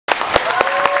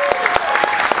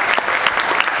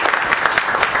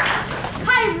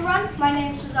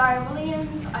Zara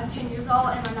Williams. I'm 10 years old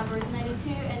and my number is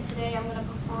 92, and today I'm going to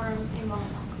perform a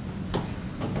monologue.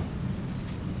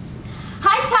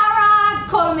 Hi Tara!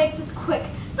 Gotta make this quick.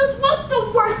 This was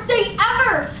the worst day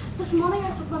ever! This morning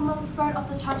I took my mom's phone off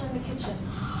the charger in the kitchen.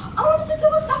 I wanted to do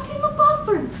a selfie in the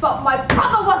bathroom, but my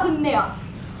brother wasn't there.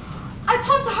 I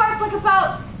talked to her like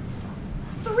about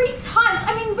 3 times.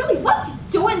 I mean, really, what is he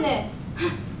doing there?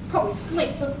 Probably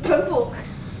flicks his pimples.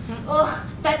 Ugh,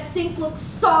 that sink looks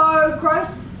so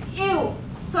gross. Ew.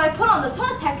 So I put on the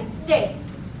Tonatec instead.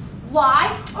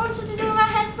 Why? I wanted to do my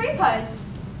hands-free pose.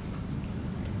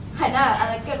 I know,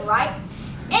 I look good, right?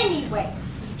 Anyway,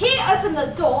 he opened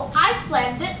the door, I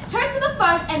slammed it, turned to the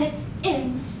phone, and it's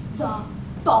in the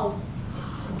bowl.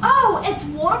 Oh, it's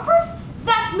waterproof?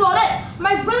 That's not it.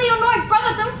 My really annoying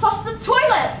brother didn't flush the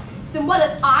toilet. Then what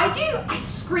did I do? I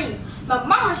screamed. My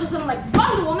mom rushes in like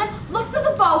Wonder Woman, looks at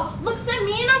the bowl, looks at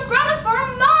me, and I'm grounded for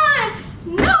a month.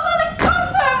 Nobody comes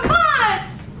for a month.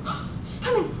 She's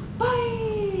coming.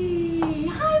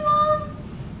 Bye. Hi, Mom.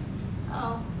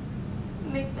 Oh,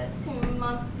 make that 2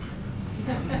 months.